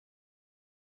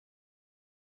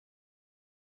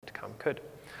to come could.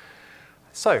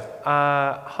 So,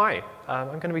 hi. I'm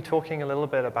going to be talking a little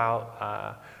bit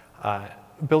about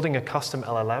building a custom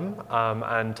LLM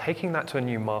and taking that to a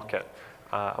new market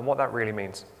and what that really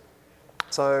means.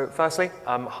 So firstly,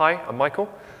 hi, I'm Michael.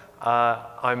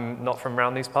 I'm not from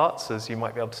around these parts, as you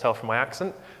might be able to tell from my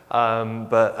accent,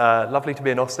 but lovely to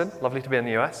be in Austin, lovely to be in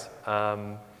the US.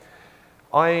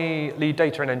 I lead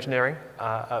data and engineering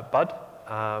at Bud.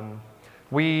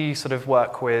 We sort of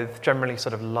work with generally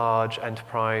sort of large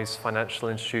enterprise financial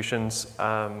institutions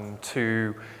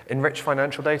to enrich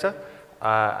financial data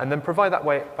and then provide that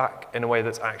way back in a way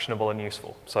that's actionable and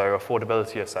useful. So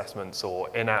affordability assessments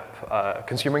or in-app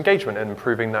consumer engagement and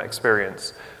improving that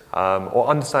experience or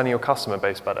understanding your customer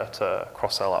base better to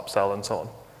cross-sell, upsell, and so on.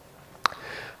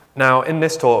 Now, in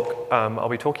this talk, I'll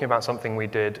be talking about something we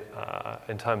did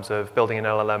in terms of building an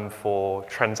LLM for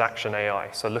transaction AI,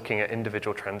 so looking at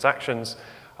individual transactions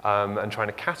and trying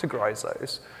to categorize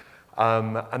those,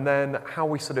 and then how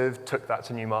we sort of took that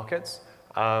to new markets.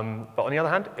 But on the other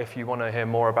hand, if you want to hear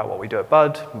more about what we do at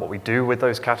Bud, what we do with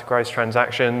those categorized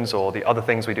transactions, or the other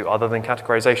things we do other than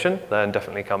categorization, then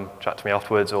definitely come chat to me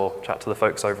afterwards or chat to the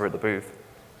folks over at the booth.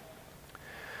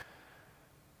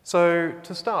 So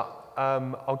to start,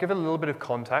 I'll give a little bit of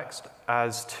context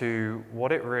as to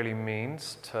what it really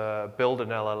means to build an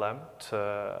LLM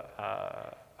to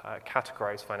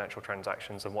categorize financial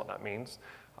transactions and what that means,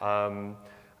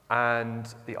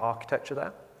 and the architecture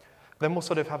there. Then we'll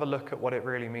sort of have a look at what it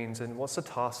really means and what's the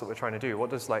task that we're trying to do. What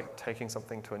does taking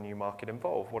something to a new market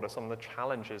involve? What are some of the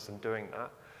challenges in doing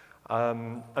that?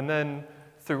 And then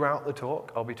throughout the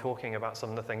talk, I'll be talking about some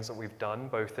of the things that we've done,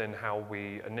 both in how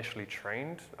we initially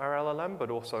trained our LLM, but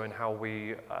also in how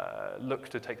we look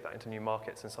to take that into new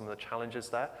markets and some of the challenges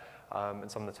there,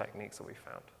 and some of the techniques that we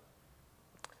found.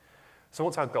 So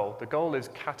what's our goal? The goal is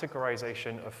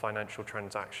categorization of financial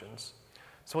transactions.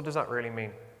 So what does that really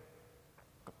mean?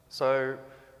 So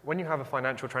when you have a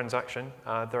financial transaction,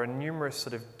 there are numerous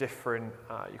sort of different,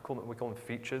 we call them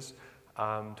features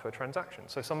to a transaction.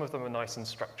 So some of them are nice and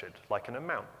structured, like an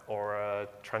amount or a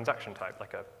transaction type,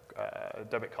 like a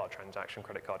debit card transaction,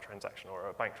 credit card transaction, or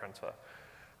a bank transfer.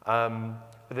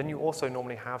 But then you also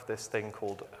normally have this thing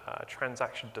called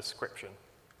transaction description,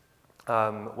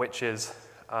 which is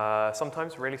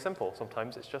sometimes really simple.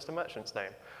 Sometimes it's just a merchant's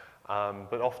name,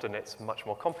 but often it's much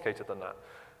more complicated than that.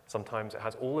 Sometimes it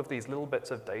has all of these little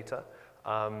bits of data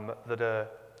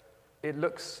it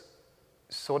looks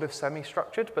sort of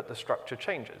semi-structured, but the structure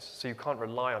changes. So you can't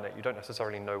rely on it. You don't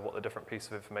necessarily know what the different pieces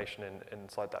of information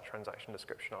inside that transaction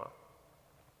description are.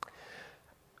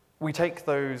 We take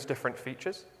those different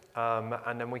features,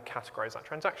 and then we categorize that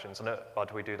transactions. And at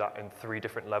Bud, we do that in 3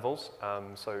 different levels,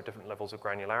 so different levels of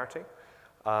granularity.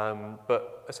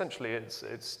 But essentially,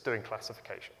 it's doing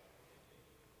classification.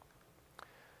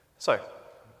 So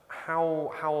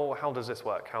how does this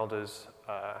work? How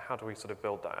do we sort of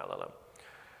build that LLM?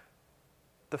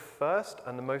 The first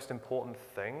and the most important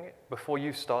thing before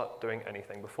you start doing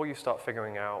anything, before you start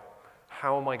figuring out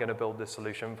how am I going to build this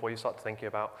solution, before you start thinking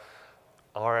about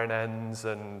RNNs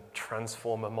and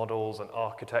transformer models and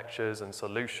architectures and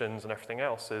solutions and everything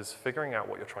else, is figuring out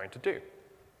what you're trying to do.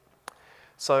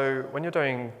 So when you're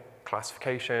doing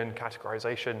classification,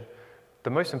 categorization, the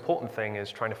most important thing is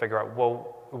trying to figure out,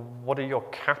 well, what are your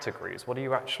categories? What are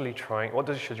you actually trying?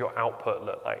 Should your output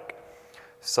look like?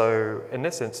 So in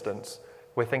this instance,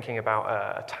 we're thinking about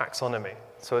a taxonomy.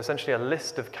 So essentially a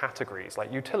list of categories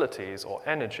like utilities or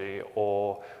energy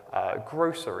or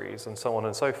groceries and so on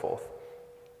and so forth.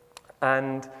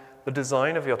 And the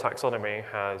design of your taxonomy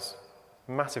has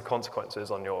massive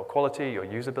consequences on your quality, your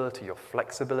usability, your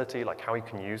flexibility, like how you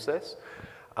can use this.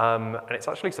 And it's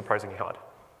actually surprisingly hard.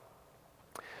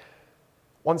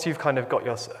 Once you've kind of got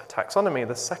your taxonomy,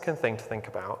 the second thing to think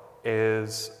about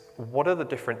is what are the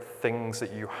different things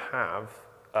that you have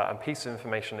and pieces of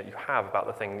information that you have about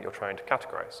the thing that you're trying to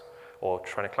categorize or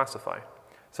trying to classify.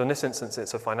 So in this instance,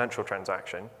 it's a financial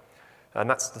transaction, and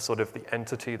that's the sort of the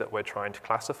entity that we're trying to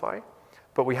classify.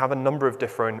 But we have a number of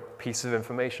different pieces of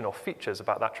information or features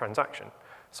about that transaction.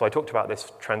 So I talked about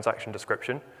this transaction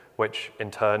description, which in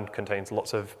turn contains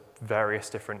lots of various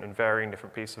different and varying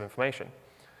different pieces of information.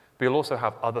 But you'll also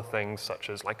have other things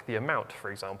such as like the amount,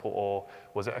 for example, or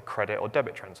was it a credit or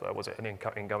debit transfer? Was it an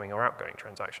incoming or outgoing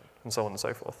transaction? And so on and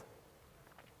so forth.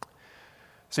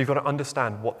 So you've got to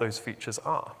understand what those features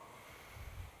are.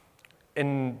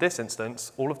 In this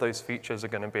instance, all of those features are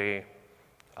going to be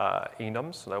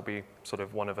enums, so they'll be sort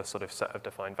of one of a sort of set of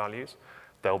defined values.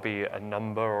 There'll be a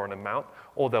number or an amount,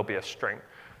 or there'll be a string.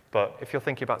 But if you're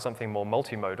thinking about something more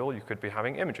multimodal, you could be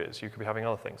having images, you could be having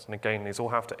other things. And again, these all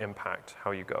have to impact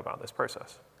how you go about this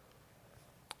process.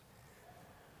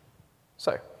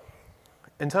 So,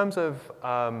 in terms of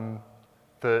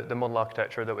the model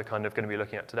architecture that we're kind of going to be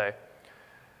looking at today,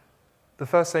 the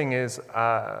first thing is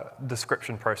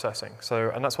description processing. So,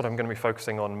 and that's what I'm going to be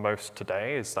focusing on most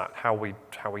today, is that how we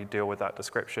deal with that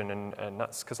description, and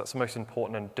that's because that's the most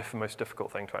important and most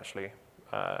difficult thing to actually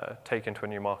take into a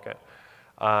new market.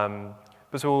 But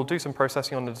so we'll do some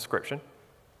processing on the description.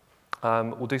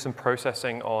 We'll do some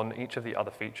processing on each of the other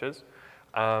features.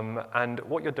 And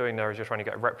what you're doing there is you're trying to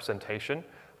get a representation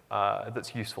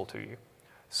that's useful to you.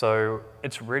 So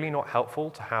it's really not helpful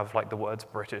to have like the words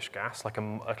British gas. Like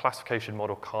a classification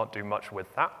model can't do much with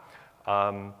that.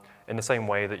 In the same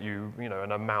way that you know,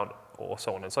 an amount or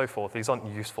so on and so forth, these aren't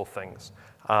useful things.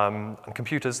 And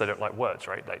computers, they don't like words,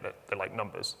 right? They like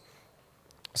numbers.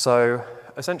 So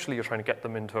essentially, you're trying to get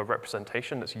them into a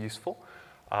representation that's useful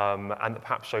and that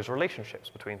perhaps shows relationships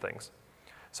between things.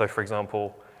 So for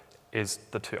example,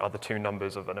 are the two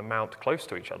numbers of an amount close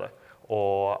to each other?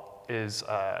 Or is,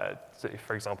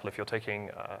 for example, if you're taking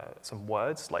some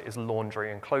words, like is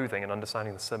laundry and clothing, and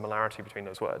understanding the similarity between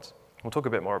those words. We'll talk a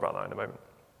bit more about that in a moment.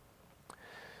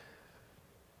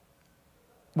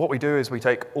 What we do is we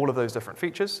take all of those different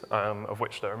features, of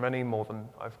which there are many, more than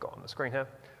I've got on the screen here,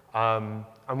 and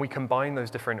we combine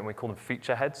those different, and we call them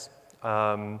feature heads.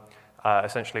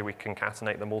 Essentially, we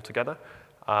concatenate them all together.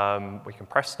 We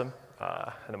compress them,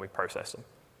 and then we process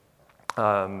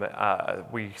them.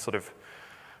 We sort of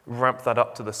ramp that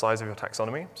up to the size of your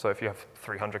taxonomy. So if you have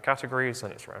 300 categories,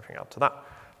 then it's ramping up to that.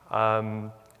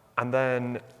 And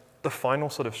then the final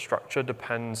sort of structure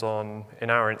depends on, in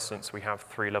our instance, we have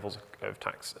 3 levels of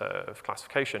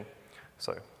classification.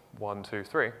 So 1, 2,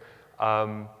 3.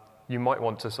 You might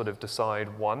want to sort of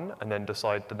decide one and then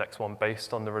decide the next one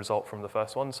based on the result from the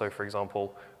first one. So for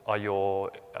example, are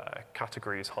your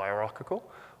categories hierarchical,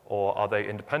 or are they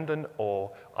independent,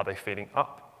 or are they feeding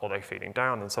up, or are they feeding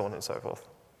down, and so on and so forth.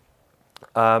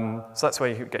 So that's where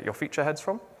you get your feature heads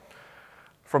from.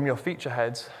 From your feature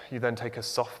heads, you then take a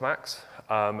softmax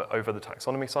over the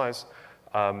taxonomy size,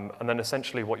 and then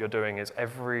essentially what you're doing is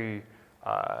every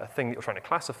thing that you're trying to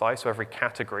classify, so every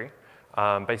category,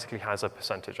 basically has a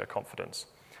percentage of confidence.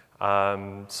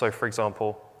 So for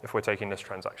example, if we're taking this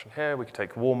transaction here, we could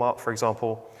take Walmart, for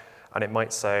example, and it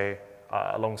might say,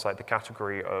 alongside the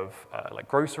category of like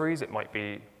groceries, it might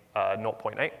be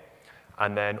 0.8.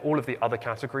 And then all of the other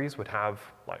categories would have,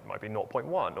 like, might be 0.1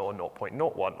 or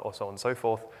 0.01 or so on and so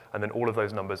forth, and then all of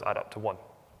those numbers add up to 1.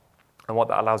 And what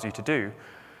that allows you to do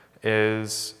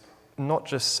is not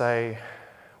just say,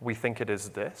 we think it is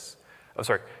this. Oh,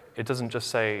 sorry, it doesn't just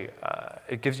say,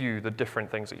 it gives you the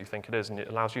different things that you think it is, and it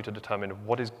allows you to determine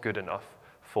what is good enough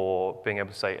for being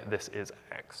able to say, this is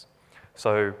X.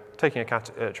 So taking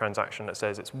a transaction that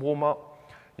says it's Walmart,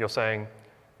 you're saying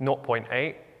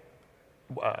 0.8,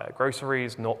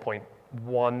 groceries,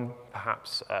 0.1,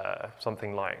 perhaps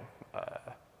something like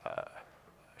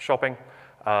shopping,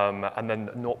 and then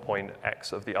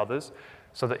 0.x of the others.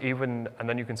 So that even, and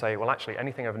then you can say, well, actually,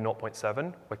 anything over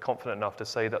 0.7, we're confident enough to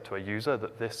say that to a user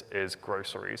that this is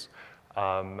groceries,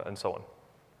 and so on.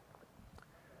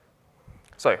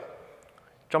 So,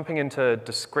 jumping into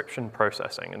description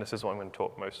processing, and this is what I'm going to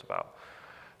talk most about.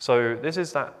 So this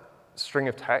is that string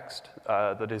of text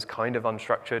that is kind of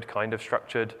unstructured, kind of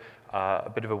structured, a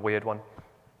bit of a weird one.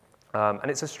 And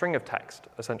it's a string of text,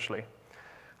 essentially.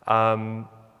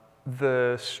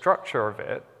 The structure of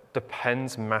it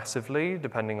depends massively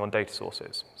depending on data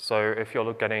sources. So if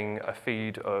you're getting a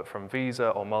feed from Visa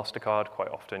or MasterCard, quite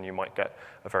often you might get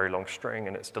a very long string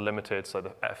and it's delimited, so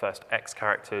the first X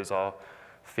characters are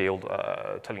field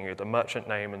telling you the merchant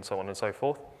name and so on and so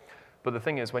forth. But the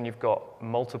thing is, when you've got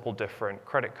multiple different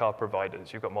credit card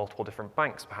providers, you've got multiple different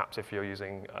banks, perhaps if you're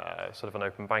using sort of an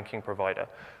open banking provider,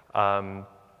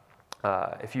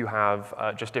 if you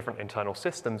have just different internal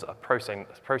systems are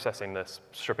processing this,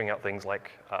 stripping out things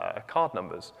like card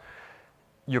numbers,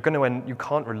 you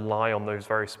can't rely on those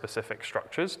very specific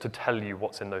structures to tell you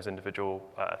what's in those individual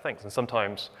things. And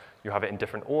sometimes you have it in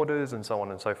different orders and so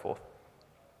on and so forth.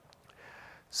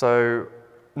 So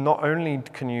not only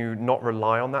can you not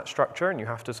rely on that structure, and you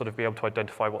have to sort of be able to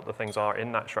identify what the things are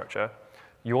in that structure,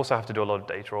 you also have to do a lot of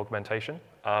data augmentation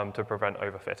to prevent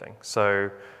overfitting.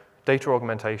 So data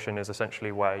augmentation is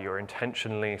essentially where you're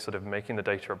intentionally sort of making the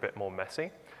data a bit more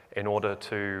messy in order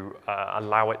to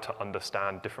allow it to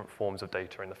understand different forms of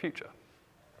data in the future.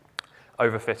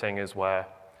 Overfitting is where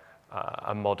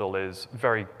a model is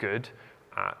very good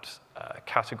at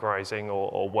categorizing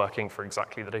or working for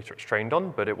exactly the data it's trained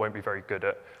on, but it won't be very good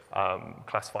at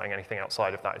classifying anything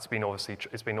outside of that. It's been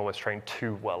almost trained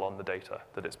too well on the data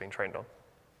that it's been trained on.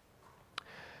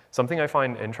 Something I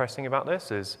find interesting about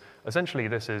this is, essentially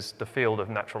this is the field of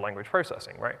natural language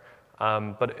processing, right?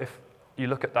 But if you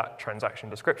look at that transaction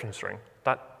description string,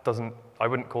 I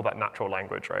wouldn't call that natural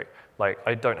language, right? Like,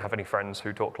 I don't have any friends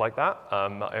who talk like that.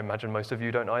 I imagine most of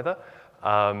you don't either.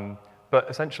 But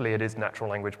essentially, it is natural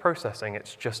language processing.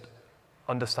 It's just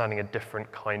understanding a different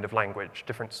kind of language,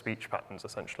 different speech patterns,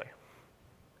 essentially.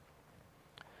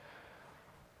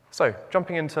 So,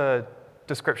 jumping into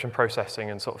description processing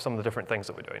and sort of some of the different things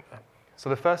that we're doing there. So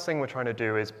the first thing we're trying to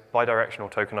do is bidirectional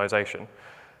tokenization.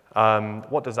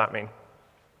 What does that mean?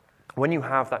 When you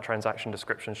have that transaction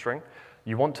description string,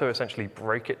 you want to essentially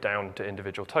break it down to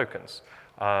individual tokens.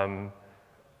 And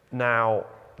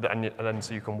then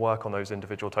so you can work on those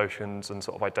individual tokens and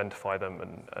sort of identify them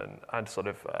and add sort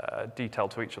of detail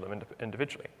to each of them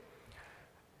individually.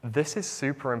 This is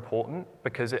super important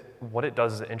because what it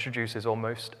does is it introduces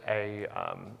almost an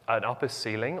upper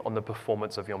ceiling on the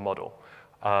performance of your model.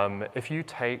 If you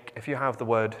have the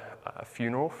word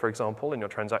funeral, for example, in your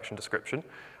transaction description,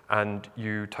 and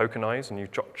you tokenize and you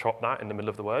chop that in the middle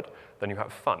of the word, then you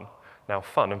have fun. Now,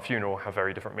 fun and funeral have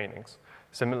very different meanings.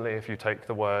 Similarly, if you take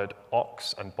the word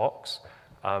ox and box,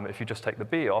 if you just take the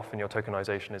B off and your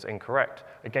tokenization is incorrect,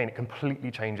 again, it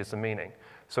completely changes the meaning.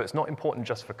 So it's not important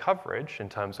just for coverage in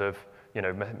terms of,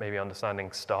 maybe understanding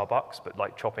Starbucks, but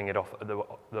like chopping it off the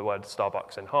word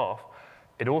Starbucks in half.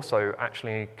 It also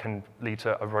actually can lead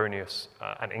to erroneous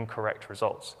and incorrect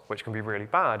results, which can be really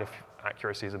bad if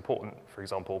accuracy is important, for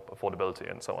example, affordability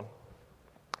and so on.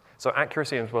 So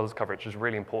accuracy as well as coverage is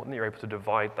really important that you're able to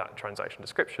divide that transaction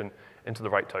description into the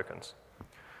right tokens.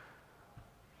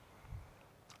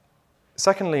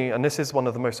 Secondly, and this is one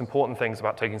of the most important things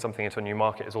about taking something into a new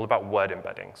market, is all about word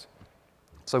embeddings.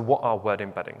 So what are word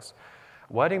embeddings?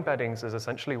 Word embeddings is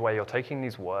essentially where you're taking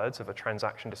these words of a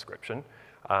transaction description,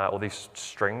 or these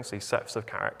strings, these sets of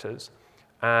characters,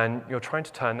 and you're trying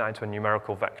to turn that into a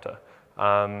numerical vector.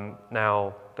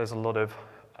 Now, there's a lot of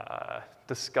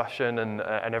discussion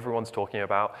and everyone's talking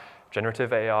about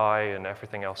generative AI and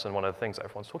everything else, and one of the things that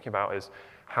everyone's talking about is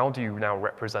how do you now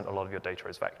represent a lot of your data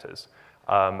as vectors?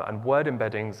 And word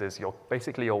embeddings is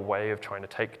basically your way of trying to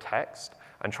take text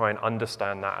and try and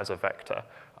understand that as a vector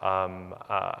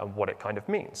and what it kind of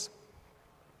means.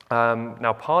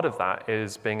 Now, part of that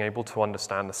is being able to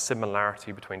understand the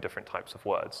similarity between different types of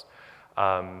words.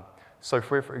 So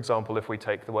for example, if we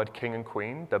take the word king and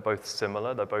queen, they're both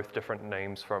similar, they're both different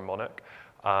names for a monarch.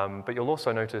 But you'll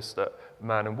also notice that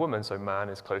man and woman, so man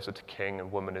is closer to king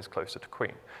and woman is closer to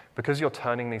queen. Because you're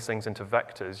turning these things into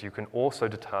vectors, you can also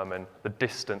determine the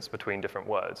distance between different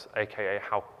words, aka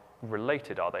how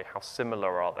related are they, how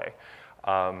similar are they.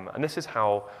 And this is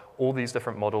how all these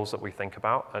different models that we think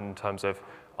about in terms of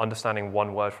understanding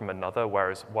one word from another,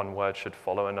 whereas one word should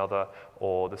follow another,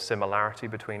 or the similarity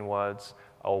between words,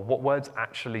 or what words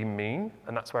actually mean,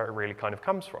 and that's where it really kind of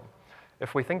comes from.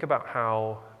 If we think about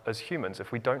how, as humans,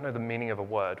 if we don't know the meaning of a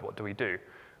word, what do?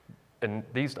 And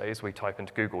these days, we type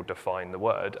into Google, define the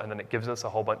word, and then it gives us a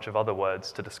whole bunch of other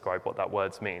words to describe what that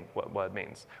word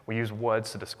means. We use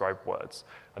words to describe words,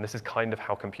 and this is kind of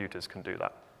how computers can do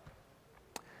that.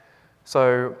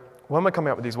 So when we're coming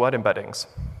up with these word embeddings,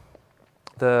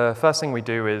 the first thing we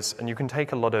do is, and you can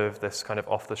take a lot of this kind of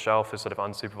off the shelf as sort of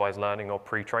unsupervised learning or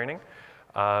pre-training.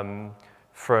 There are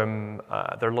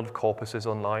a lot of corpuses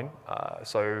online.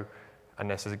 And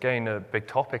this is again a big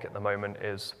topic at the moment,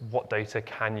 is what data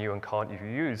can you and can't you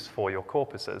use for your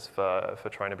corpuses for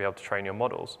trying to be able to train your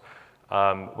models.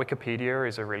 Wikipedia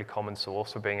is a really common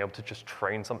source for being able to just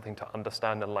train something to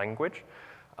understand a language.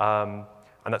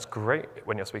 And that's great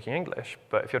when you're speaking English,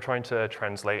 but if you're trying to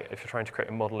translate, if you're trying to create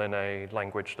a model in a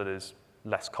language that is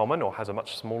less common or has a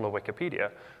much smaller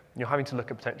Wikipedia, you're having to look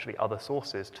at potentially other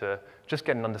sources to just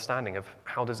get an understanding of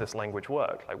how does this language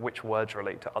work, like which words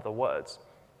relate to other words.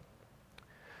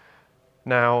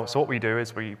 Now, so what we do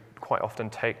is we quite often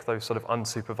take those sort of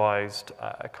unsupervised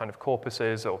kind of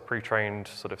corpuses or pre-trained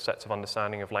sort of sets of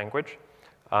understanding of language.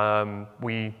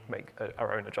 We make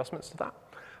our own adjustments to that.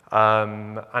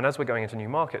 And as we're going into new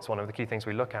markets, one of the key things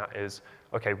we look at is,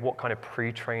 okay, what kind of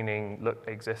pre-training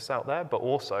exists out there, but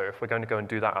also if we're going to go and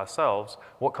do that ourselves,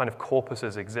 what kind of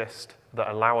corpuses exist that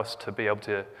allow us to be able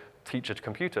to teach a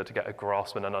computer to get a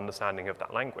grasp and an understanding of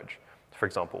that language. For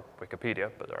example, Wikipedia,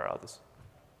 but there are others.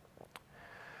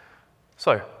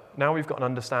 So now we've got an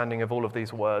understanding of all of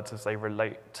these words as they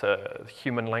relate to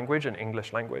human language and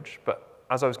English language, but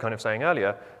as I was kind of saying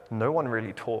earlier, no one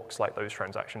really talks like those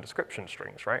transaction description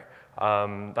strings, right?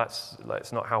 That's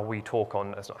not how we talk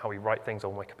that's not how we write things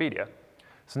on Wikipedia.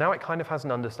 So now it kind of has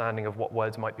an understanding of what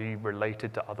words might be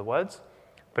related to other words,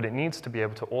 but it needs to be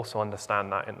able to also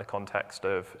understand that in the context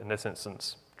of, in this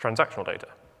instance, transactional data.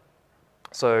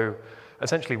 So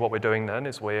essentially what we're doing then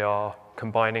is we are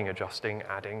combining, adjusting,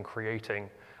 adding, creating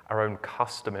our own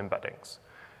custom embeddings.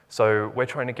 So we're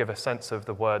trying to give a sense of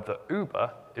the word that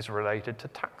Uber is related to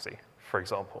taxi, for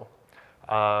example.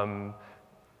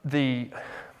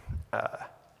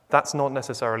 That's not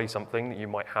necessarily something that you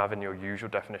might have in your usual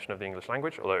definition of the English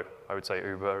language, although I would say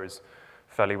Uber is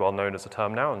fairly well known as a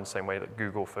term now in the same way that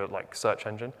Google for like search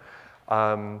engine.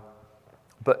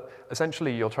 But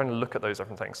essentially, you're trying to look at those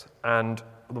different things. And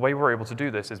the way we're able to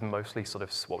do this is mostly sort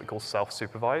of what we call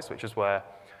self-supervised, which is where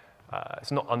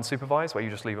it's not unsupervised, where you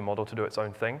just leave a model to do its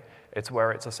own thing. It's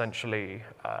where it's essentially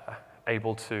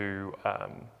able to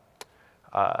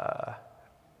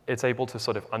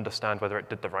sort of understand whether it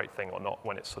did the right thing or not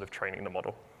when it's sort of training the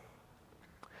model.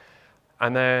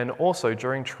 And then also,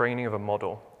 during training of a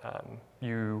model,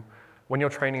 when you're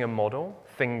training a model,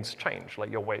 things change,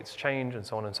 like your weights change and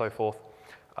so on and so forth.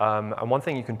 And one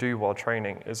thing you can do while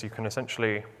training is you can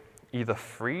essentially either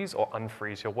freeze or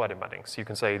unfreeze your word embeddings. So you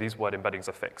can say these word embeddings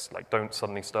are fixed, like don't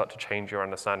suddenly start to change your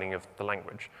understanding of the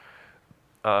language.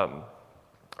 And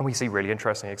we see really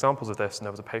interesting examples of this, and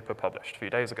there was a paper published a few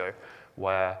days ago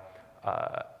where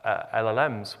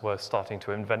LLMs were starting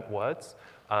to invent words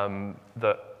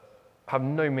that have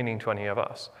no meaning to any of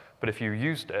us, but if you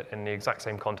used it in the exact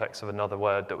same context of another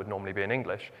word that would normally be in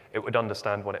English, it would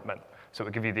understand what it meant. So it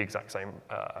would give you the exact same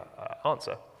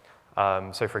answer.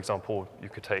 So for example, you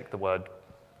could take the word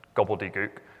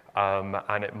gobbledygook,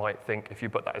 and it might think, if you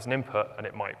put that as an input, and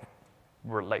it might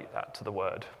relate that to the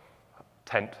word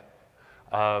tent.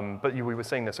 But we were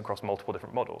seeing this across multiple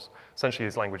different models. Essentially,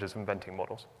 these languages are inventing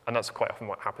models, and that's quite often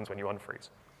what happens when you unfreeze.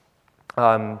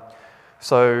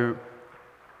 So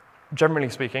generally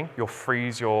speaking, you'll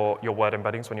freeze your word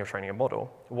embeddings when you're training a model.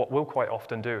 What we'll quite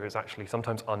often do is actually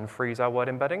sometimes unfreeze our word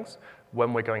embeddings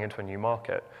when we're going into a new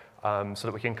market, so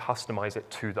that we can customize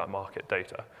it to that market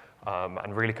data,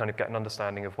 and really kind of get an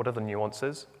understanding of what are the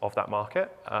nuances of that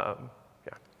market.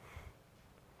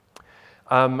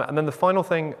 And then the final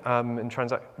thing in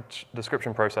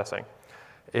description processing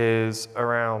is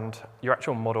around your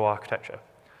actual model architecture.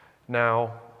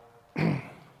 Now,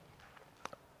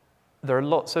 there are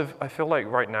lots of, I feel like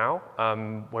right now,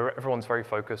 where everyone's very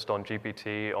focused on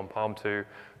GPT, on Palm 2,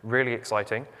 really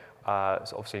exciting.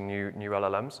 It's obviously new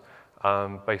LLMs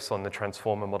based on the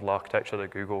transformer model architecture that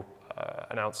Google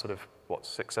announced sort of,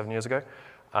 6, 7 years ago.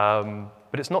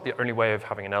 But it's not the only way of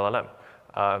having an LLM.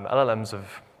 LLMs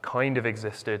have kind of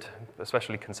existed,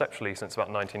 especially conceptually, since about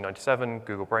 1997.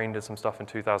 Google Brain did some stuff in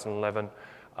 2011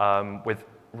 with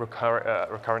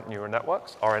recurrent neural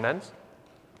networks, RNNs.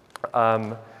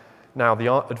 Now,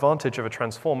 the advantage of a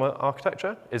transformer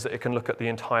architecture is that it can look at the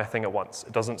entire thing at once.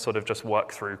 It doesn't sort of just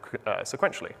work through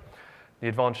sequentially. The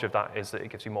advantage of that is that it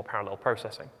gives you more parallel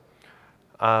processing.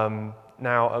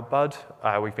 Now, at Bud,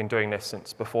 we've been doing this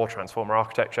since before transformer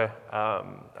architecture.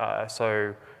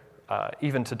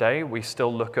 Even today, we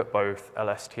still look at both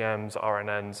LSTMs,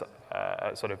 RNNs,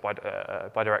 sort of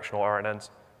bidirectional RNNs,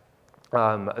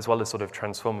 as well as sort of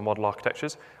transformer model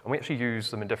architectures. And we actually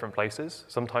use them in different places.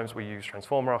 Sometimes we use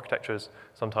transformer architectures.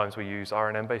 Sometimes we use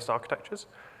RNN-based architectures.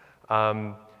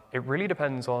 It really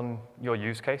depends on your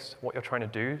use case, what you're trying to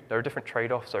do. There are different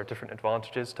trade-offs. There are different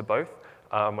advantages to both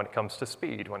when it comes to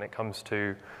speed, when it comes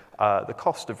to the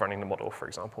cost of running the model, for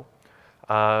example.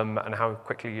 And how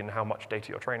quickly and how much data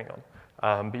you're training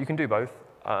on. But you can do both.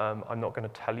 I'm not going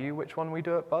to tell you which one we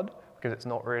do at Bud, because it's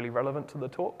not really relevant to the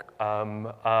talk.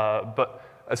 But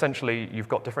essentially, you've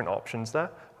got different options there.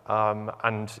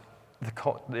 And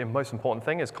the most important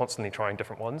thing is constantly trying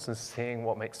different ones and seeing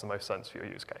what makes the most sense for your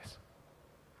use case.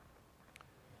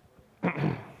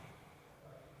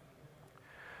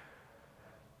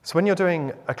 So when you're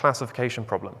doing a classification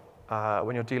problem,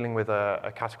 when you're dealing with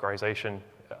a categorization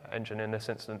engine in this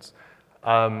instance,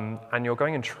 and you're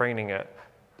going and training it,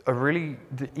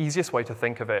 the easiest way to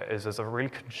think of it is as a really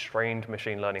constrained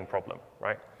machine learning problem,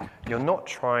 right? You're not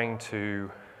trying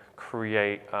to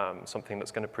create something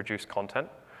that's going to produce content.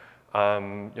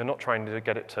 You're not trying to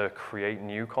get it to create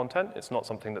new content. It's not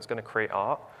something that's going to create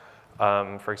art,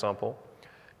 for example.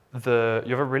 You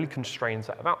have a really constrained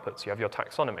set of outputs. You have your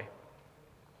taxonomy.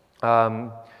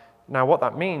 Now, what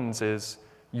that means is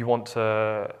you want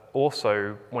to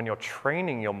also, when you're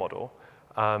training your model,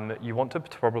 you want to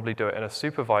probably do it in a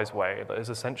supervised way that is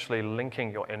essentially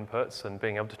linking your inputs and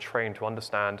being able to train to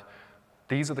understand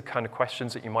these are the kind of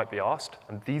questions that you might be asked,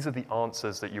 and these are the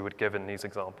answers that you would give in these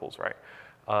examples, right?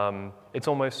 It's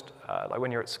almost like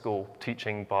when you're at school,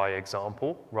 teaching by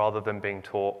example rather than being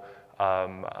taught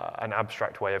an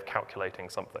abstract way of calculating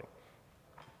something.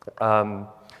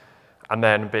 And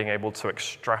then being able to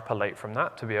extrapolate from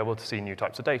that to be able to see new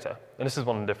types of data. And this is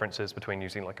one of the differences between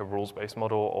using like a rules-based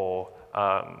model or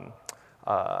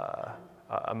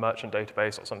a merchant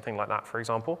database or something like that, for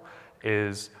example,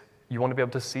 is you want to be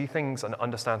able to see things and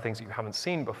understand things that you haven't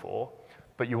seen before,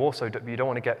 but you also you don't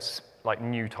want to get like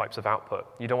new types of output.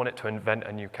 You don't want it to invent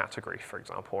a new category, for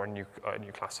example, or a new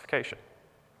classification.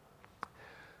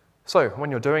 So when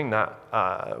you're doing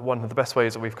that, one of the best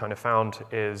ways that we've kind of found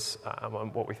is,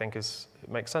 what we think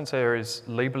makes sense here, is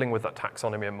labeling with that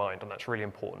taxonomy in mind, and that's really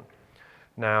important.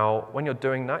 Now, when you're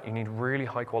doing that, you need really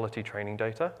high quality training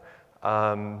data.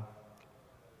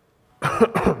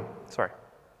 Sorry.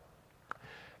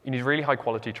 You need really high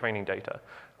quality training data.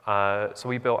 So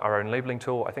we built our own labeling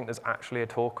tool. I think there's actually a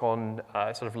talk on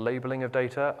sort of labeling of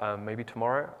data, maybe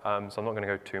tomorrow. So I'm not going to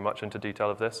go too much into detail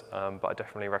of this, but I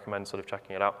definitely recommend sort of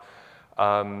checking it out.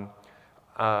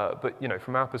 But you know,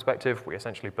 from our perspective, we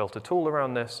essentially built a tool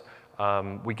around this.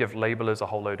 We give labelers a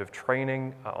whole load of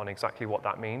training on exactly what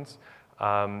that means.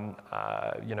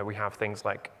 You know, we have things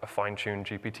like a fine-tuned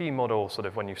GPT model, sort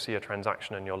of when you see a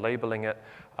transaction and you're labeling it,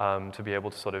 to be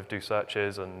able to sort of do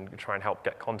searches and try and help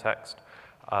get context.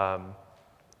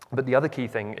 But the other key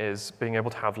thing is being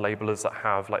able to have labelers that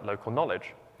have like local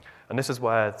knowledge. And this is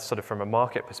where sort of from a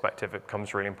market perspective, it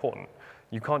becomes really important.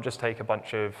 You can't just take a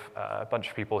bunch of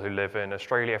people who live in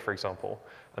Australia, for example,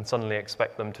 and suddenly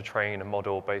expect them to train a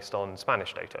model based on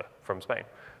Spanish data from Spain.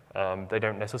 They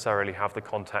don't necessarily have the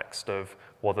context of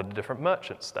what are the different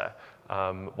merchants there,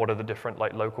 what are the different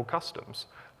like local customs,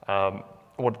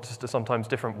 what do sometimes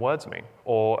different words mean,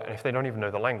 or if they don't even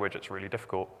know the language, it's really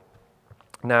difficult.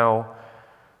 Now,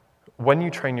 when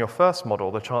you train your first model,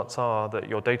 the chances are that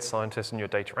your data scientists and your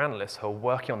data analysts who are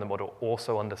working on the model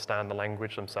also understand the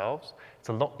language themselves. It's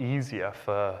a lot easier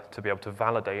to be able to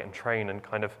validate and train and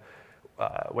kind of,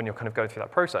 when you're kind of going through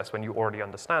that process, when you already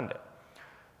understand it.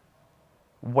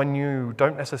 When you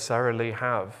don't necessarily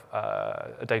have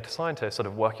a data scientist sort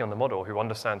of working on the model who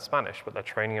understands Spanish, but they're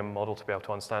training a model to be able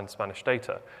to understand Spanish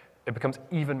data, it becomes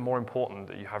even more important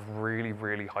that you have really,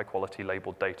 really high quality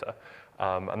labeled data.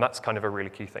 And that's kind of a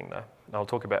really key thing there. And I'll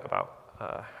talk a bit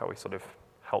about how we sort of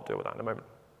help deal with that in a moment.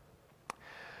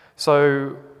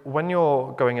 So when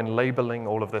you're going and labeling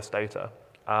all of this data,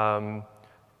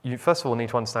 you first of all need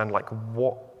to understand like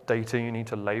what data you need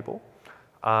to label.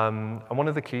 And one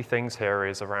of the key things here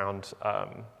is around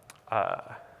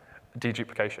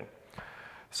deduplication.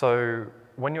 So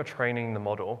when you're training the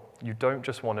model, you don't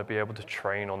just want to be able to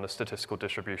train on the statistical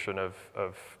distribution of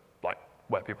like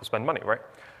where people spend money, right?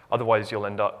 Otherwise, you'll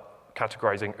end up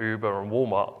categorizing Uber and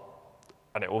Walmart,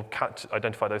 and it will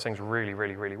identify those things really,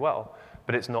 really, really well,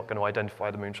 but it's not going to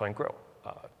identify the Moonshine Grill.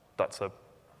 That's a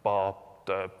bar,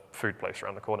 food place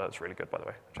around the corner. That's really good, by the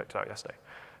way. I checked it out yesterday.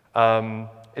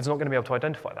 It's not going to be able to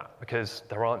identify that because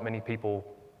there aren't many people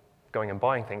going and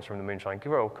buying things from the Moonshine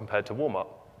Grill compared to Walmart.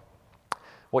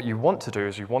 What you want to do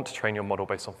is you want to train your model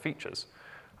based on features.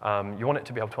 You want it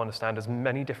to be able to understand as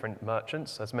many different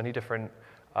merchants, as many different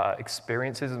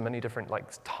experiences, as many different like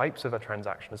types of a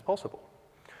transaction as possible.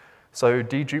 So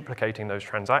deduplicating those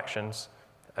transactions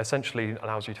essentially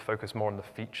allows you to focus more on the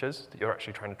features that you're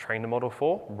actually trying to train the model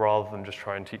for, rather than just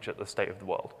try and teach it the state of the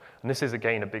world. And this is,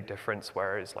 again, a big difference,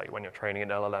 whereas like when you're training an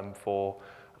LLM for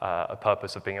a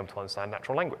purpose of being able to understand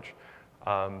natural language,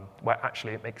 where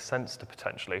actually it makes sense to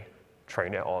potentially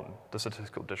train it on the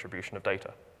statistical distribution of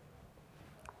data.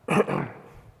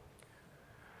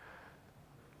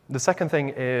 The second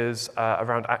thing is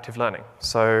around active learning.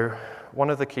 So one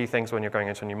of the key things when you're going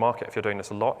into a new market, if you're doing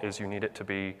this a lot, is you need it to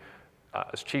be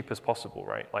as cheap as possible,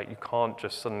 right? Like you can't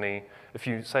just suddenly, if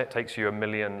you say it takes you 1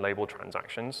 million label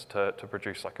transactions to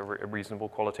produce like a reasonable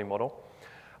quality model,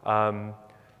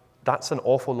 that's an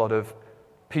awful lot of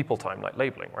people time, like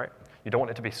labeling, right? You don't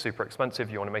want it to be super expensive.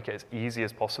 You want to make it as easy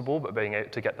as possible, but being able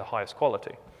to get the highest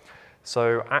quality.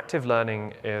 So active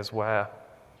learning is where,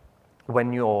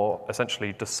 when you're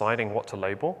essentially deciding what to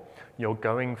label, you're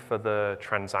going for the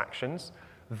transactions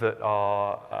that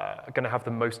are going to have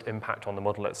the most impact on the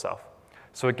model itself.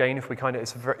 So again, if we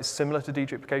it's very similar to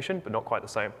deduplication, but not quite the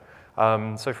same.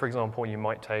 So for example, you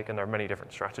might take, and there are many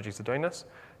different strategies of doing this,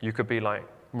 you could be like,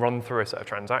 run through a set of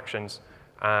transactions,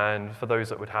 and for those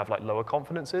that would have like lower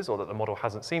confidences or that the model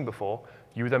hasn't seen before,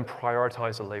 you would then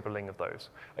prioritize the labeling of those.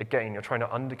 Again, you're trying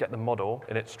to get the model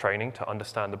in its training to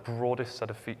understand the broadest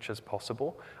set of features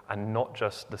possible and not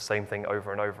just the same thing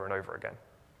over and over and over again.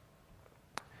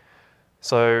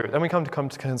 So then we come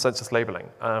to consensus labeling.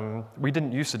 We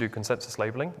didn't used to do consensus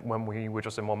labeling when we were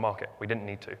just in one market. We didn't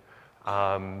need to.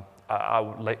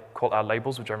 our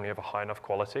labels will generally have a high enough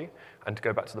quality. And to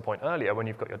go back to the point earlier, when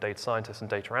you've got your data scientists and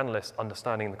data analysts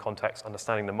understanding the context,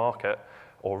 understanding the market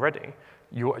already,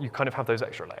 you kind of have those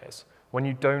extra layers. When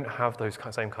you don't have those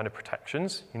same kind of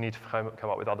protections, you need to come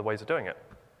up with other ways of doing it.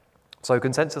 So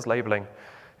consensus labeling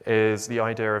is the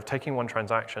idea of taking one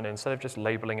transaction, instead of just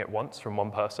labeling it once from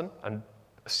one person and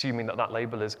assuming that that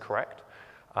label is correct,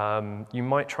 you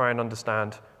might try and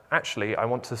understand, actually, I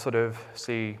want to sort of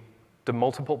see, do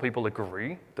multiple people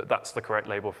agree that that's the correct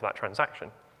label for that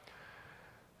transaction?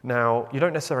 Now, you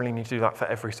don't necessarily need to do that for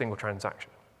every single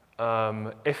transaction.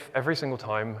 If every single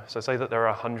time, so say that there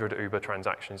are 100 Uber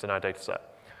transactions in our data set,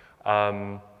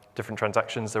 different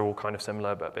transactions, they're all kind of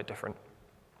similar but a bit different.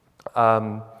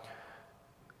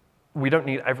 We don't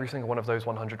need every single one of those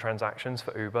 100 transactions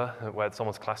for Uber, where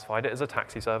someone's classified it as a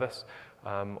taxi service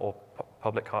or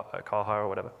public car hire or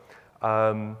whatever.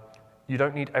 You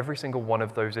don't need every single one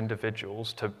of those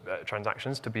individuals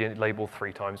transactions to be labeled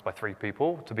 3 times by 3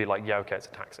 people to be like, yeah, okay, it's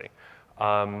a taxi.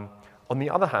 On the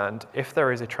other hand, if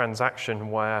there is a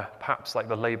transaction where perhaps like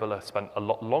the labeler spent a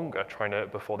lot longer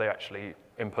before they actually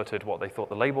inputted what they thought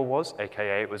the label was,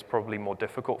 aka it was probably more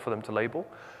difficult for them to label,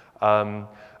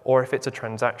 or if it's a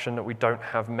transaction that we don't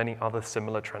have many other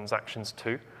similar transactions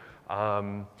to,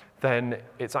 then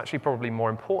it's actually probably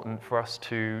more important for us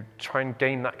to try and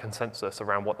gain that consensus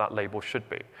around what that label should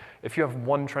be. If you have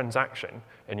one transaction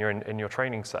in your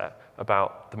training set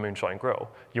about the Moonshine Grill,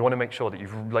 you want to make sure that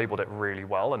you've labeled it really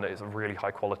well and that it's a really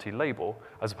high quality label,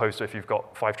 as opposed to if you've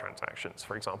got 5 transactions,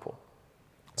 for example.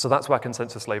 So that's where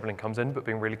consensus labeling comes in, but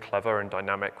being really clever and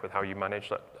dynamic with how you manage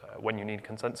that when you need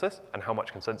consensus and how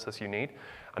much consensus you need.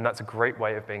 And that's a great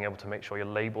way of being able to make sure your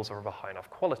labels are of a high enough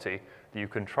quality that you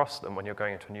can trust them when you're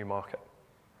going into a new market.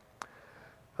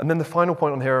 And then the final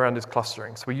point on here around is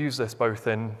clustering. So we use this both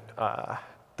in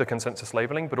the consensus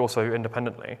labeling, but also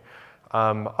independently.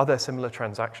 Are there similar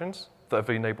transactions that have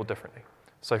been labeled differently?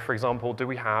 So for example, do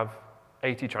we have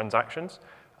 80 transactions?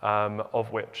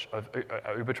 Of which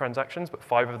Uber transactions, but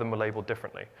 5 of them were labeled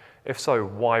differently. If so,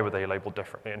 why were they labeled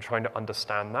differently? And trying to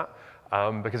understand that,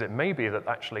 because it may be that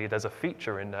actually there's a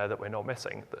feature in there that we're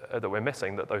missing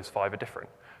that those 5 are different.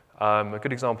 A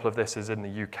good example of this is in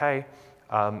the UK.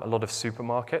 A lot of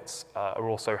supermarkets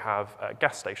also have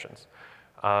gas stations.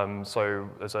 So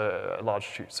there's a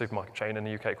large supermarket chain in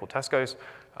the UK called Tesco's.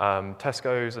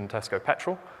 Tesco's and Tesco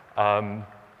Petrol.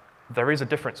 There is a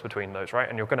difference between those, right?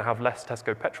 And you're going to have less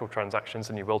Tesco petrol transactions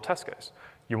than you will Tesco's.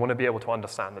 You want to be able to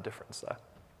understand the difference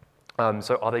there.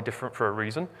 So are they different for a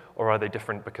reason, or are they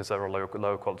different because they're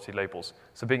lower quality labels?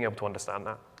 So being able to understand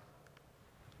that.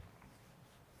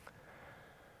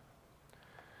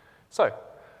 So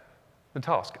the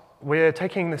task. We're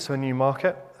taking this to a new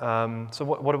market. So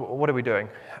what are we doing?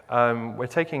 We're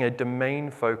taking a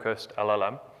domain-focused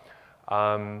LLM.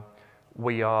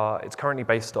 It's currently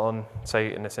based on,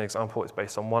 say in this example, it's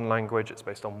based on one language, it's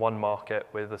based on one market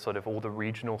with sort of all the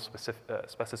regional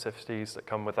specificities that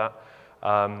come with that.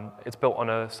 It's built on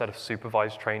a set of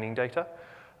supervised training data.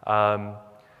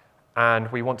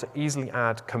 And we want to easily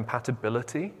add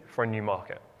compatibility for a new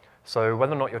market. So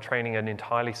whether or not you're training an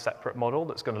entirely separate model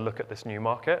that's going to look at this new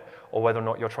market, or whether or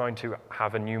not you're trying to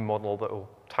have a new model that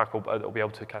will be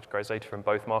able to categorize data from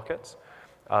both markets,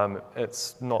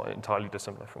 it's not entirely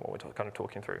dissimilar from what we're kind of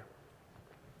talking through.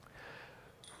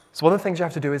 So one of the things you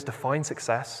have to do is define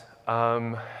success.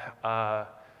 At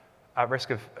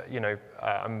risk of,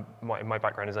 my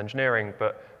background is engineering,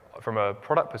 but from a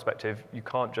product perspective, you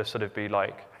can't just sort of be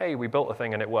like, hey, we built a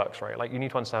thing and it works, right? Like you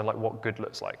need to understand like what good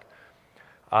looks like.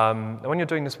 And when you're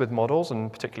doing this with models, and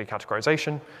particularly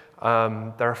categorization,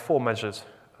 there are 4 measures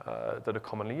that are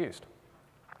commonly used.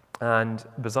 And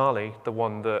bizarrely, the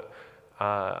one that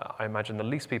I imagine the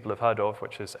least people have heard of,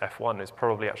 which is F1, is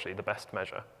probably actually the best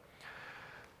measure.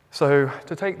 So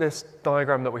to take this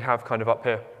diagram that we have kind of up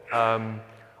here,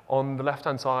 on the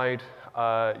left-hand side,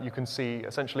 you can see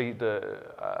essentially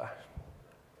does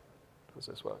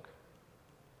this work?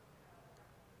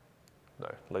 No,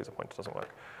 laser pointer doesn't work.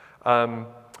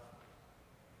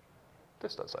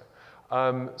 This does so.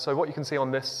 So what you can see on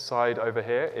this side over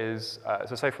here is,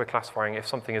 so say if we're classifying if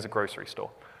something is a grocery store.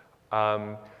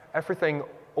 Everything,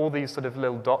 all these sort of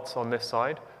little dots on this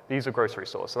side, these are grocery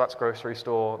stores. So that's a grocery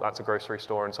store,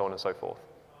 and so on and so forth.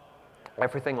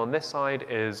 Everything on this side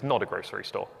is not a grocery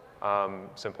store.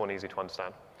 Simple and easy to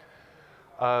understand.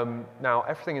 Now,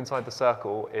 everything inside the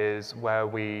circle is where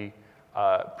we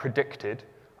predicted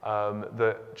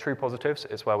the true positives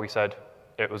is where we said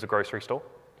it was a grocery store.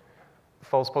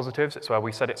 False positives, it's where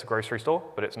we said it's a grocery store,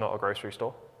 but it's not a grocery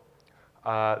store.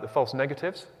 The false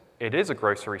negatives, it is a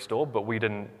grocery store, but we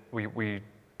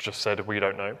just said we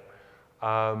don't know.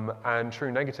 And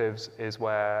true negatives is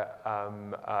where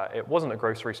it wasn't a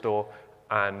grocery store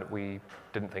and we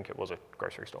didn't think it was a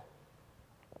grocery store.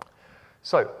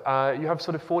 So you have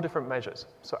sort of 4 different measures.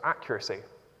 So accuracy.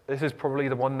 This is probably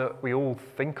the one that we all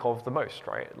think of the most,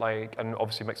 right? Like, and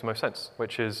obviously makes the most sense,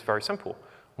 which is very simple.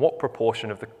 What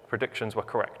proportion of the predictions were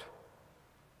correct?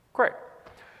 Great.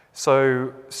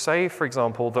 So say, for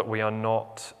example, that we are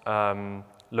not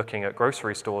looking at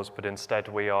grocery stores, but instead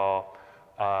we are,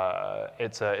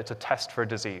 it's a test for a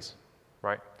disease,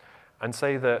 right? And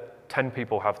say that 10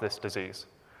 people have this disease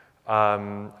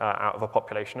out of a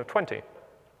population of 20.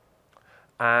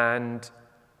 And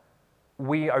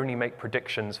we only make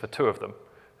predictions for 2 of them.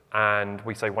 And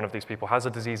we say one of these people has a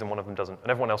disease and one of them doesn't.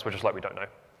 And everyone else, we're just like, we don't know.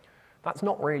 That's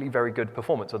not really very good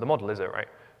performance of the model, is it, right?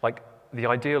 Like, the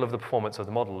ideal of the performance of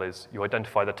the model is you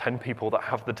identify the 10 people that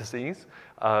have the disease,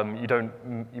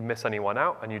 you miss anyone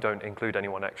out, and you don't include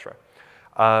anyone extra.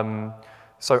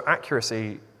 So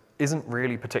accuracy isn't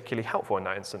really particularly helpful in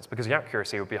that instance because the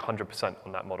accuracy would be 100%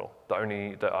 on that model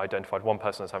that identified one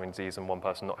person as having disease and one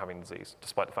person not having disease,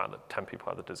 despite the fact that 10 people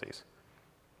have the disease.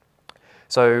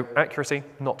 So accuracy,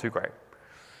 not too great.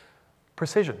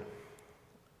 Precision.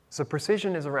 So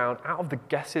precision is around, out of the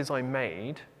guesses I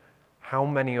made, how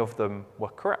many of them were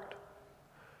correct?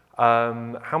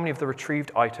 How many of the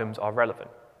retrieved items are relevant?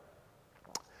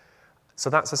 So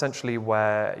that's essentially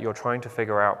where you're trying to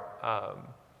figure out,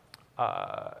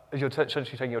 you're essentially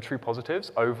taking your true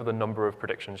positives over the number of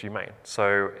predictions you made.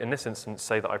 So in this instance,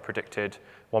 say that I predicted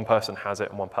one person has it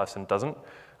and one person doesn't,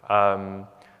 50%.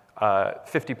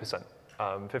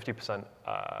 50%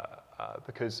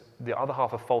 because the other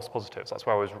half are false positives. That's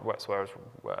where I was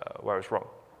wrong.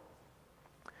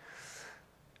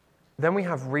 Then we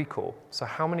have recall. So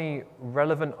how many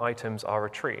relevant items are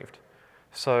retrieved?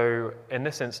 So in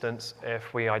this instance,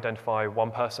 if we identify one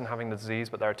person having the disease,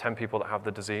 but there are 10 people that have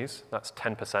the disease, that's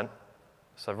 10%.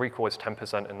 So recall is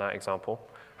 10% in that example.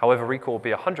 However, recall would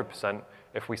be 100%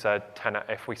 if we said 10 out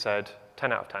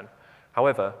of 10.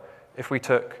 However, if we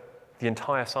took the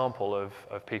entire sample of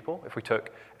people, if we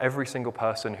took every single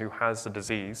person who has the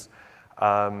disease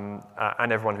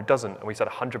and everyone who doesn't, and we said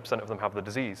 100% of them have the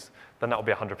disease, then that would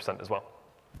be 100% as well.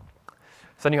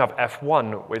 So then you have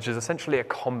F1, which is essentially a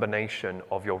combination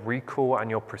of your recall and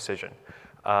your precision.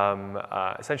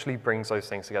 Essentially brings those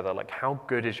things together, like how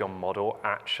good is your model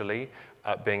actually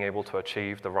at being able to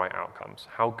achieve the right outcomes?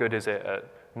 How good is it at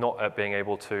not at being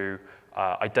able to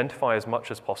identify as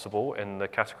much as possible in the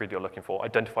category that you're looking for,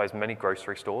 identify as many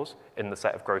grocery stores in the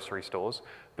set of grocery stores,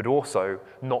 but also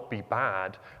not be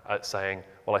bad at saying,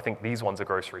 well, I think these ones are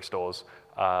grocery stores,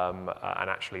 and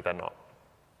actually they're not.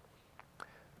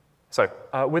 So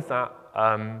with that,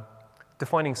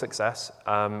 defining success,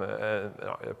 I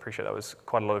appreciate that was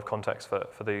quite a lot of context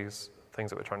for these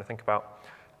things that we're trying to think about.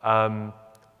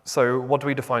 So what do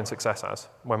we define success as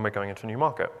when we're going into a new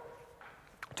market?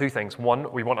 2 things.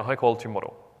 One, we want a high-quality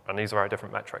model, and these are our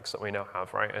different metrics that we now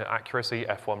have, right? Accuracy,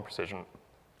 F1, precision,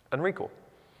 and recall,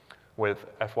 with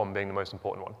F1 being the most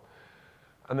important one.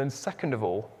 And then second of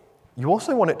all, you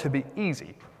also want it to be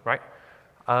easy, right?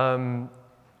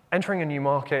 Entering a new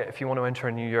market, if you want to enter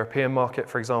a new European market,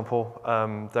 for example,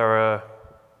 there are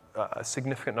a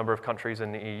significant number of countries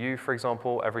in the EU, for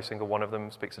example. Every single one of them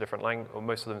speaks a different language, or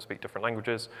most of them speak different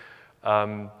languages.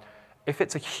 If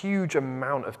it's a huge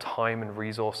amount of time and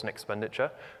resource and expenditure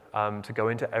to go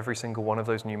into every single one of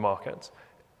those new markets,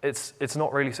 it's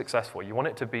not really successful. You want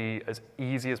it to be as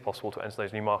easy as possible to enter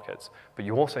those new markets, but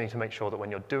you also need to make sure that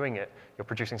when you're doing it, you're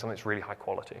producing something that's really high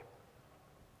quality.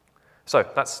 So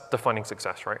that's defining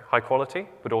success, right? High quality,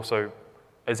 but also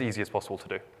as easy as possible to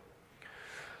do.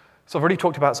 So I've already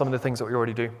talked about some of the things that we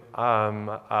already do,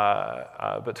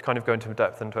 but to kind of go into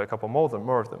depth into a couple more of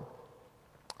them.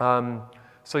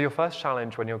 So your first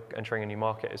challenge when you're entering a new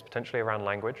market is potentially around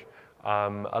language.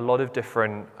 A lot of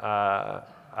different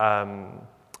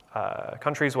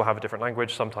countries will have a different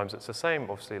language. Sometimes it's the same.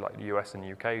 Obviously, like the US and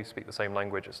the UK, you speak the same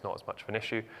language. It's not as much of an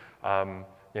issue.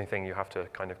 The only thing you have to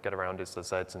kind of get around is the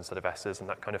Zs instead of Ss and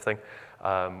that kind of thing,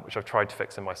 which I've tried to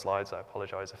fix in my slides. I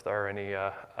apologize if there are any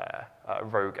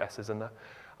rogue S's in there.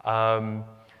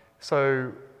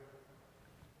 So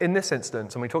in this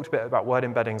instance, and we talked a bit about word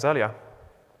embeddings earlier,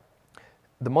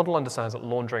 the model understands that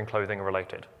laundry and clothing are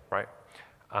related, right?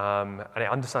 And it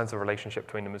understands the relationship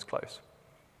between them as close.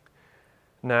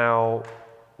 Now,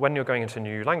 when you're going into a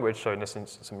new language, so in this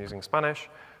instance I'm using Spanish,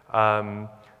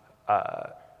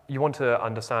 you want to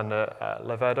understand that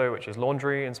lavado, which is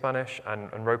laundry in Spanish,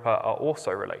 and ropa are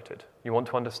also related. You want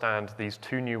to understand these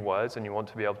 2 new words, and you want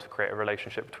to be able to create a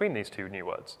relationship between these 2 new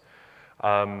words.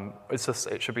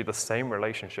 It should be the same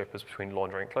relationship as between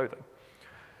laundry and clothing.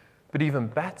 But even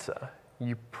better,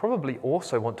 you probably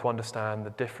also want to understand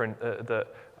the different, that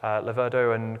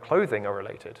Lavado and clothing are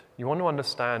related. You want to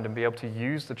understand and be able to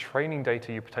use the training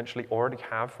data you potentially already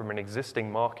have from an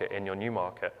existing market in your new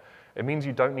market. It means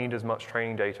you don't need as much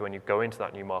training data when you go into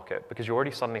that new market because you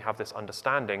already suddenly have this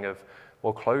understanding of,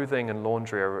 well, clothing and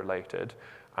laundry are related,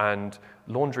 and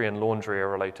laundry are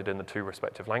related in the two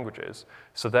respective languages.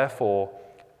 So therefore,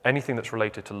 anything that's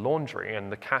related to laundry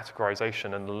and the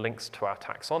categorization and the links to our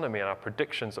taxonomy and our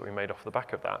predictions that we made off the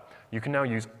back of that, you can now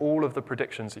use all of the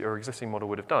predictions that your existing model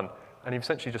would have done, and you've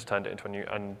essentially just turned it into a new,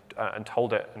 and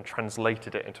told it and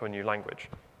translated it into a new language.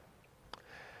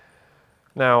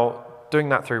 Now, doing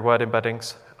that through word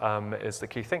embeddings is the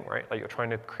key thing, right? Like you're trying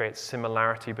to create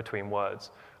similarity between words.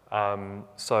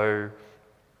 So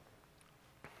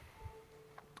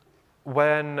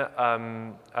when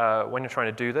you're trying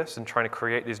to do this and trying to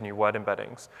create these new word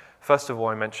embeddings, first of all,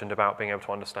 I mentioned about being able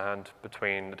to understand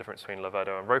between the difference between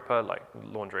Lavado and Roper, like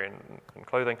laundry and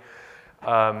clothing.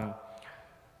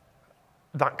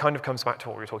 That kind of comes back to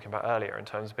what we were talking about earlier in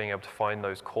terms of being able to find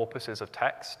those corpuses of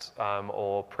text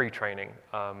or pre-training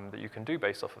that you can do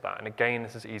based off of that. And again,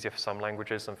 this is easier for some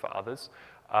languages than for others,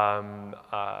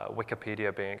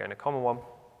 Wikipedia being again a common one.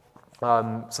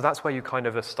 So that's where you kind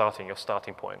of are starting, your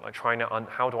starting point, like trying to,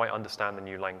 how do I understand the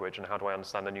new language and how do I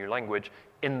understand the new language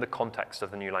in the context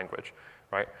of the new language,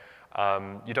 right?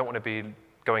 You don't want to be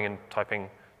going and typing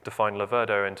define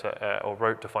Lavado into,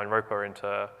 or define Roper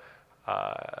into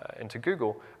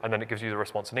Google, and then it gives you the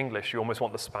response in English. You almost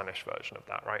want the Spanish version of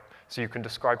that, right? So you can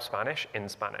describe Spanish in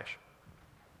Spanish.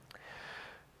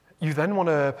 You then want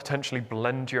to potentially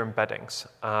blend your embeddings.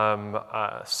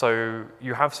 So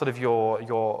you have sort of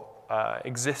your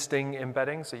existing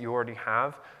embeddings that you already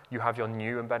have. You have your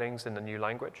new embeddings in the new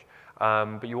language.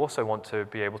 But you also want to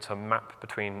be able to map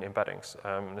between embeddings.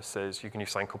 This is, you can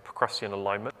use something called Procrustean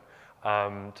alignment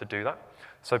to do that.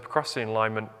 So Procrustean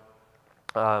alignment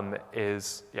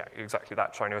is, yeah, exactly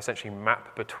that, trying to essentially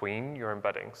map between your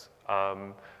embeddings.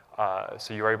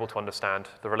 So you're able to understand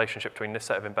the relationship between this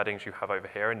set of embeddings you have over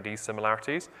here and these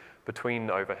similarities between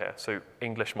over here. So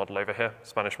English model over here,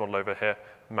 Spanish model over here,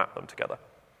 map them together.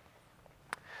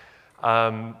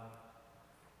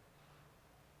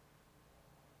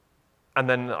 And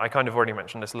then I kind of already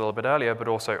mentioned this a little bit earlier, but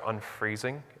also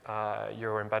unfreezing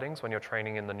your embeddings when you're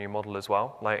training in the new model as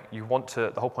well. Like you want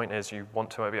to, the whole point is you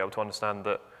want to be able to understand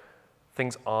that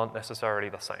things aren't necessarily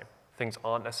the same. Things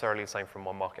aren't necessarily the same from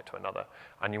one market to another.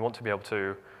 And you want to be able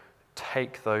to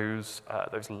take those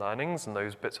learnings and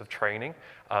those bits of training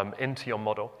into your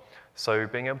model. So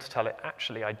being able to tell it,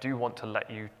 actually, I do want to let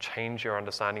you change your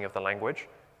understanding of the language,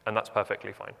 and that's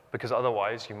perfectly fine, because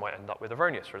otherwise you might end up with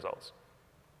erroneous results.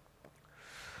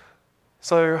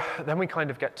 So then we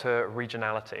kind of get to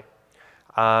regionality.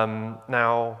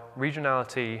 Now,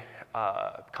 regionality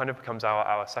kind of becomes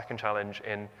our second challenge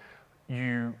in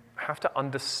you have to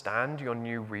understand your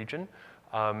new region.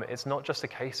 It's not just a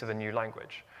case of a new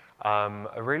language.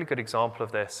 A really good example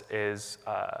of this is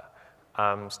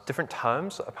different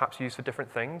terms that are perhaps used for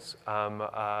different things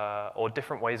or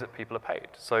different ways that people are paid.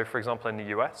 So for example, in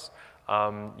the US,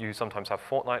 you sometimes have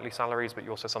fortnightly salaries, but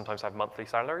you also sometimes have monthly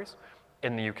salaries.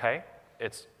 In the UK,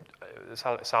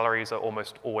 salaries are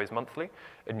almost always monthly.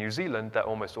 In New Zealand, they're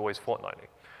almost always fortnightly,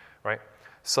 right?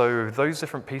 So those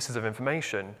different pieces of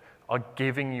information are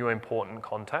giving you important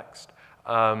context,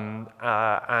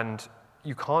 and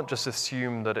you can't just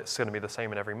assume that it's going to be the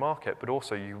same in every market, but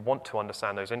also you want to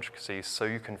understand those intricacies so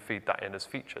you can feed that in as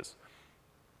features.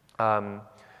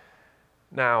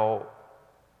 Now,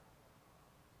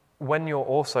 when you're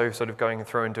also sort of going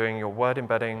through and doing your word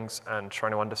embeddings and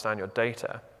trying to understand your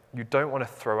data, you don't want to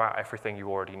throw out everything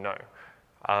you already know.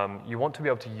 You want to be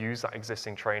able to use that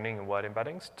existing training and word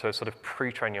embeddings to sort of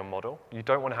pre-train your model. You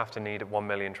don't want to have to need 1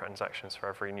 million transactions for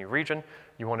every new region.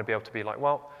 You want to be able to be like,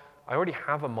 well, I already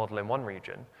have a model in one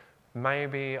region.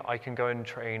 Maybe I can go and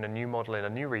train a new model in a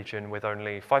new region with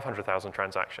only 500,000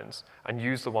 transactions and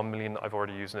use the 1 million that I've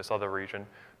already used in this other region.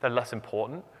 They're less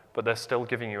important, but they're still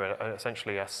giving you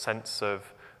essentially a sense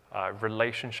of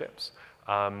relationships.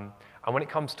 And when it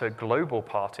comes to global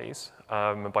parties,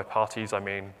 and by parties I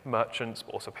mean merchants,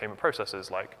 but also payment processors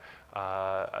like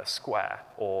Square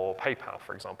or PayPal,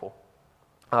 for example,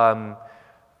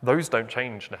 those don't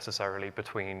change necessarily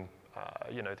between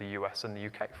the US and the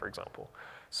UK, for example.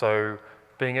 So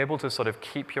being able to sort of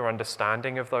keep your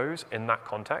understanding of those in that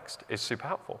context is super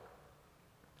helpful.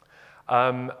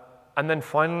 And then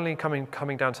finally,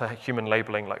 coming down to human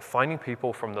labeling, like finding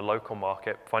people from the local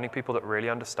market, finding people that really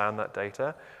understand that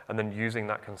data, and then using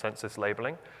that consensus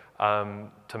labeling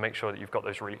to make sure that you've got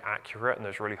those really accurate and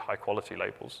those really high quality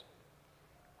labels.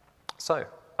 So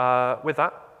with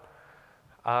that,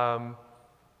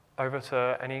 over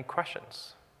to any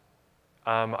questions.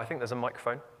 I think there's a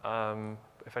microphone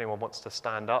if anyone wants to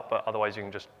stand up, but otherwise you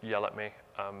can just yell at me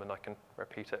and I can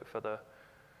repeat it for the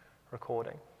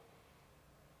recording.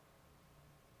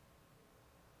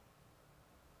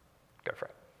 Go for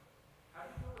it. How do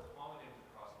you deal with homonyms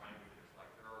across languages? Like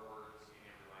there are words in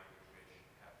every language which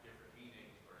have different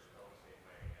meanings but are spelled the same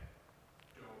way and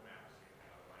don't map the same to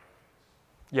other languages.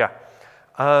 Yeah.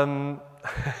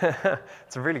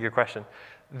 It's a really good question.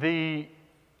 The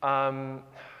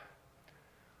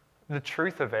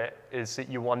truth of it is that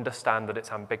you understand that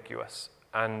it's ambiguous,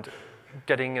 and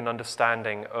getting an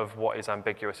understanding of what is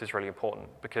ambiguous is really important,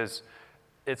 because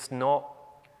it's not,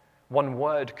 one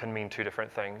word can mean two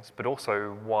different things, but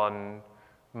also one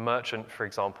merchant, for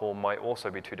example, might also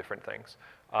be two different things.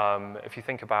 If you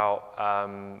think about,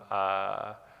 I'm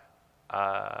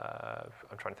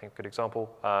trying to think of a good example.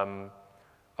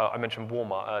 I mentioned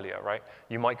Walmart earlier, right?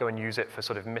 You might go and use it for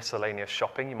sort of miscellaneous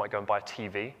shopping. You might go and buy a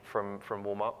TV from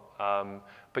Walmart,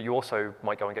 but you also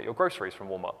might go and get your groceries from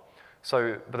Walmart.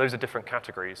 So, but those are different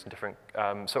categories and different,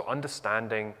 so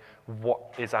understanding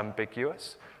what is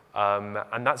ambiguous,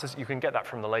 and that's, you can get that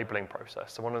from the labeling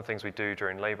process. So one of the things we do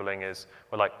during labeling is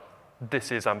we're like,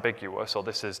 this is ambiguous or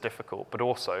this is difficult, but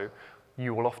also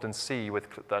you will often see with,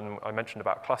 then I mentioned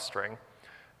about clustering,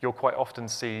 you'll quite often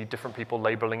see different people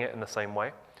labeling it in the same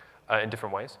way, in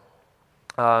different ways.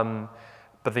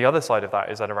 But the other side of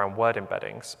that is that around word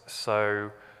embeddings.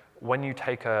 So when you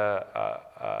take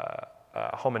a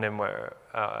homonym where,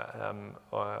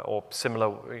 or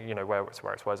similar, you know, where it's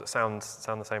words that sound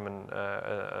the same and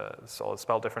sort of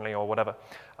spelled differently or whatever,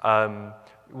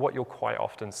 what you'll quite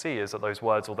often see is that those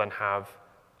words will then have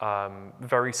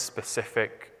very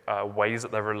specific ways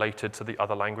that they're related to the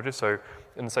other languages. So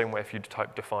in the same way, if you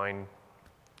type define,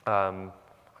 I'm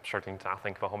struggling to now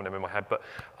think of a homonym in my head, but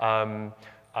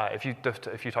if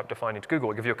you type define into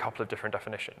Google, it'll give you a couple of different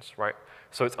definitions, right?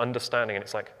 So it's understanding, and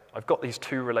it's like, I've got these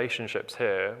two relationships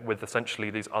here with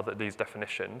essentially these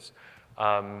definitions.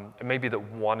 It may be that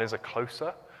one is a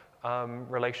closer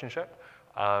relationship,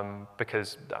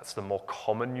 because that's the more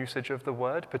common usage of the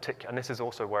word, and this is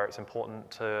also where it's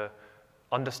important to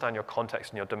understand your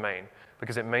context and your domain,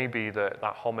 because it may be that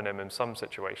that homonym in some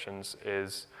situations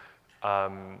is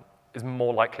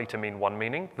more likely to mean one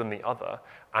meaning than the other,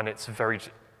 and it's very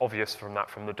obvious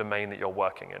from the domain that you're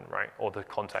working in, right, or the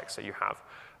context that you have.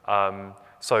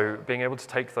 So being able to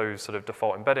take those sort of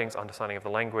default embeddings, understanding of the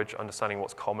language, understanding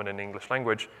what's common in English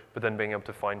language, but then being able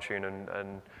to fine-tune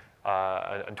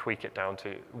and tweak it down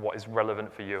to what is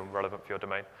relevant for you and relevant for your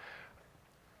domain.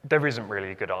 There isn't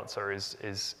really a good answer, is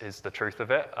the truth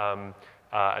of it, and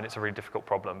it's a really difficult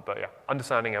problem. But yeah,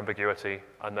 understanding ambiguity,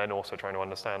 and then also trying to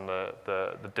understand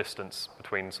the distance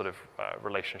between sort of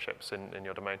relationships in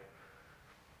your domain.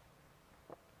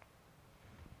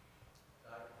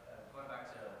 Going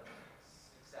back to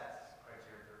success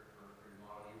criteria for your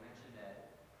model, you mentioned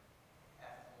that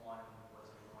F1 was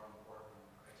a more important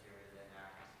criteria than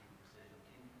accuracy and precision.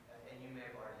 And you may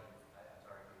have already, I'm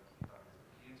sorry to keep talking this,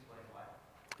 but can you explain why?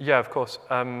 Yeah, of course.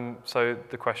 So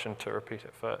the question, to repeat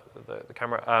it for the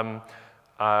camera,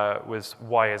 was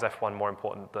why is F1 more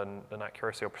important than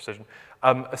accuracy or precision?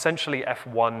 Essentially,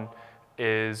 F1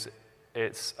 is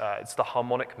it's the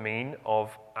harmonic mean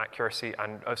of accuracy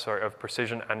and of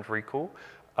precision and recall.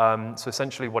 So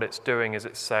essentially, what it's doing is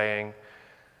it's saying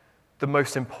the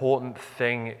most important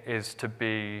thing is to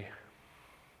be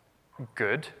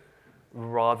good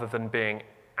rather than being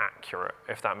accurate,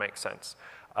 if that makes sense.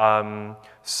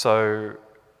 So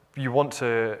you want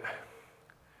to,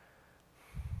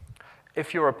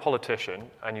 if you're a politician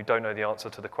and you don't know the answer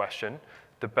to the question,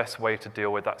 the best way to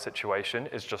deal with that situation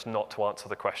is just not to answer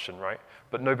the question, right?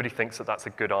 But nobody thinks that that's a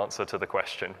good answer to the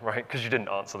question, right? Because you didn't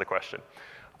answer the question.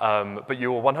 But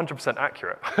you were 100%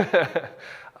 accurate.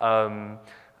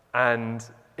 And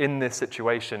in this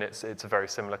situation, it's a very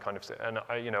similar kind of, and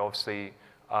obviously,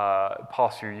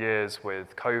 past few years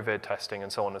with COVID testing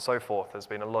and so on and so forth, there's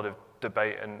been a lot of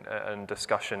debate and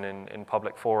discussion in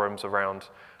public forums around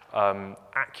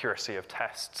accuracy of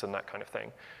tests and that kind of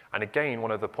thing. And again,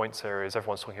 one of the points here is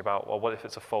everyone's talking about, well, what if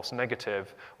it's a false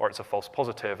negative or it's a false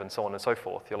positive and so on and so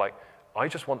forth? You're like, I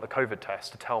just want the COVID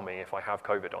test to tell me if I have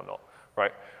COVID or not,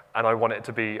 right? And I want it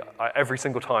to be, every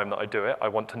single time that I do it, I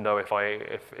want to know if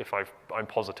I'm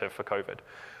positive for COVID.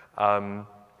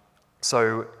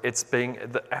 So it's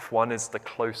the F1 is the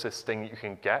closest thing you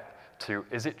can get to,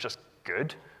 is it just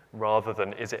good, rather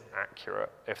than is it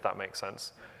accurate, if that makes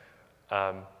sense.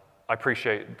 I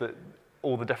appreciate that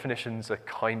all the definitions are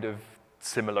kind of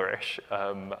similar-ish,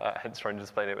 hence trying to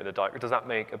explain it with a diagram. Does that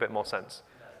make a bit more sense?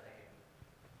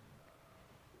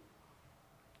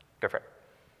 Go for it.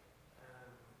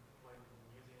 When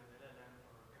using an LLM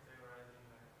for categorizing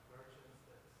merchants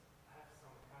that have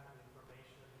some kind of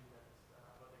information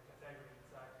about the category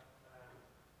inside,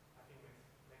 I think it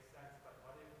makes sense. But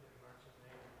what if the merchant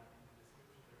name and in the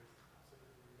description there is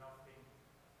absolutely nothing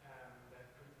that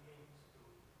could hint to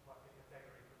what the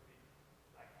category could be?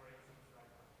 Like for instance,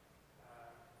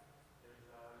 there's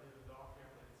a little law firm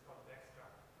that is called Dextra.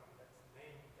 From that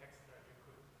name, Dextra, the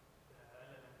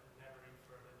LLM could never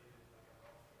infer that it is like a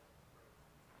law firm.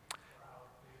 Or how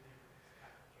do you deal with this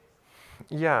kind of case?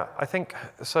 Yeah, I think,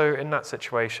 so in that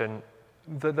situation,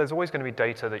 there's always going to be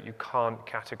data that you can't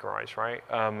categorize, right?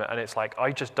 And it's like,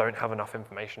 I just don't have enough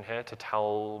information here to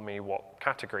tell me what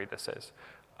category this is.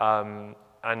 And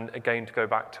again, to go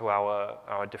back to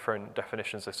our different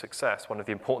definitions of success, one of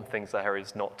the important things there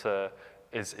is not to,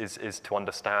 is to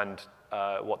understand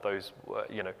what those,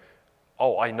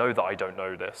 oh, I know that I don't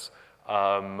know this,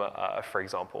 for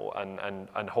example,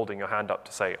 and holding your hand up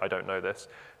to say, I don't know this,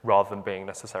 rather than being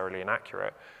necessarily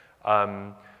inaccurate.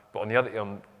 But on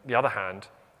the other hand,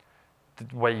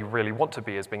 where you really want to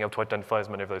be is being able to identify as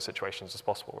many of those situations as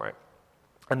possible, right?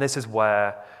 And this is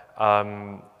where,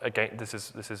 again, this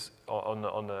is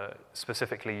on the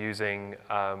specifically using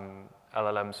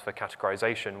LLMs for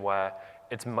categorization, where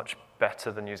it's much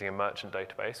better than using a merchant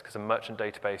database, because a merchant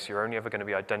database, you're only ever going to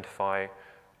be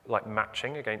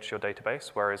matching against your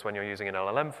database, whereas when you're using an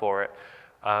LLM for it,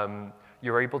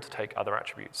 you're able to take other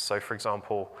attributes. So for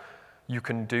example, you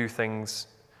can do things,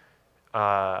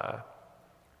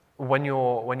 when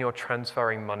you're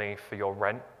transferring money for your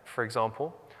rent, for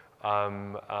example,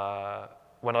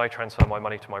 when I transfer my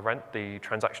money to my rent, the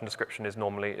transaction description is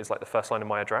like the first line of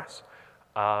my address,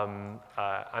 and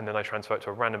then I transfer it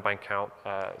to a random bank account,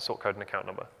 sort code and account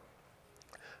number.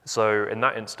 So in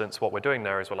that instance, what we're doing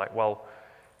there is we're like, well,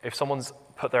 if someone's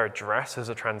put their address as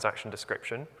a transaction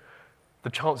description, the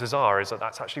chances are is that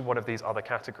that's actually one of these other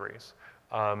categories.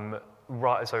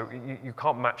 Right, so you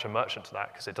can't match a merchant to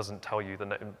that because it doesn't tell you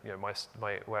my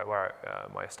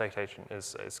estate agent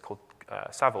is called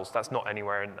Savills. That's not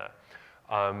anywhere in there.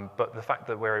 But the fact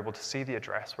that we're able to see the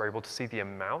address, we're able to see the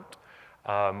amount,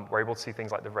 we're able to see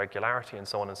things like the regularity and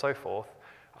so on and so forth,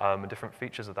 and different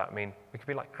features of that mean we could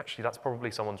be like, actually, that's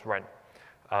probably someone's rent.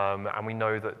 And we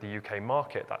know that the UK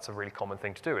market, that's a really common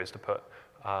thing to do, is to put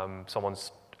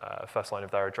someone's first line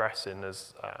of their address in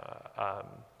as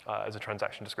a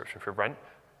transaction description for rent.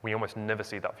 We almost never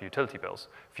see that for utility bills.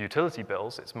 For utility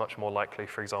bills, it's much more likely,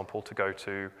 for example, to go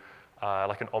to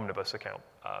like an omnibus account.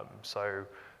 So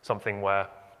something where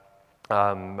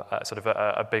sort of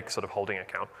a big sort of holding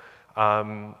account,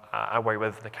 where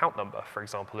with an account number, for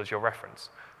example, as your reference.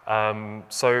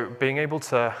 So being able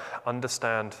to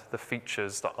understand the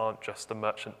features that aren't just the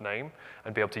merchant name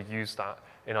and be able to use that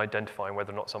in identifying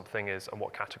whether or not something is and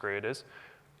what category it is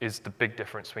the big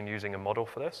difference between using a model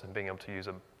for this and being able to use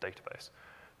a database,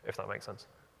 if that makes sense.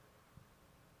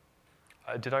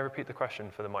 Did I repeat the question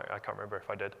for the mic? I can't remember if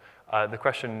I did. The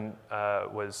question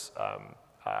was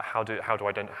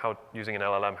using an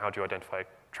LLM, how do you identify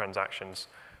transactions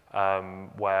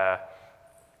where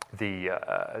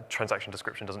the transaction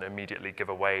description doesn't immediately give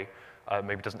away,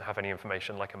 maybe doesn't have any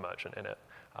information like a merchant in it,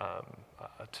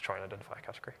 to try and identify a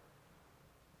category.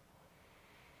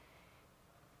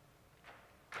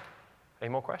 Any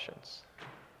more questions?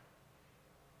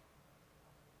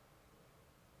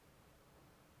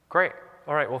 Great.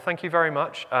 All right, well, thank you very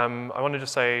much. I want to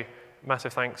just say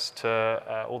massive thanks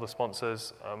to all the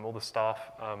sponsors, all the staff,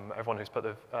 everyone who's put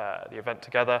the event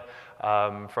together,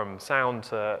 from sound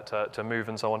to Moov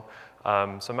and so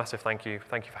on. So massive thank you.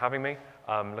 Thank you for having me.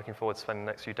 Looking forward to spending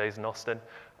the next few days in Austin.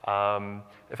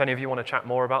 If any of you want to chat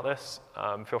more about this,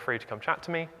 feel free to come chat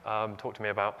to me, talk to me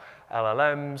about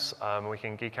LLMs, we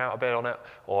can geek out a bit on it,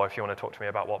 or if you want to talk to me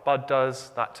about what Bud does,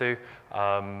 that too.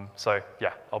 So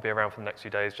yeah, I'll be around for the next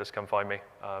few days, just come find me.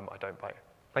 I don't bite.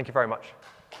 Thank you very much.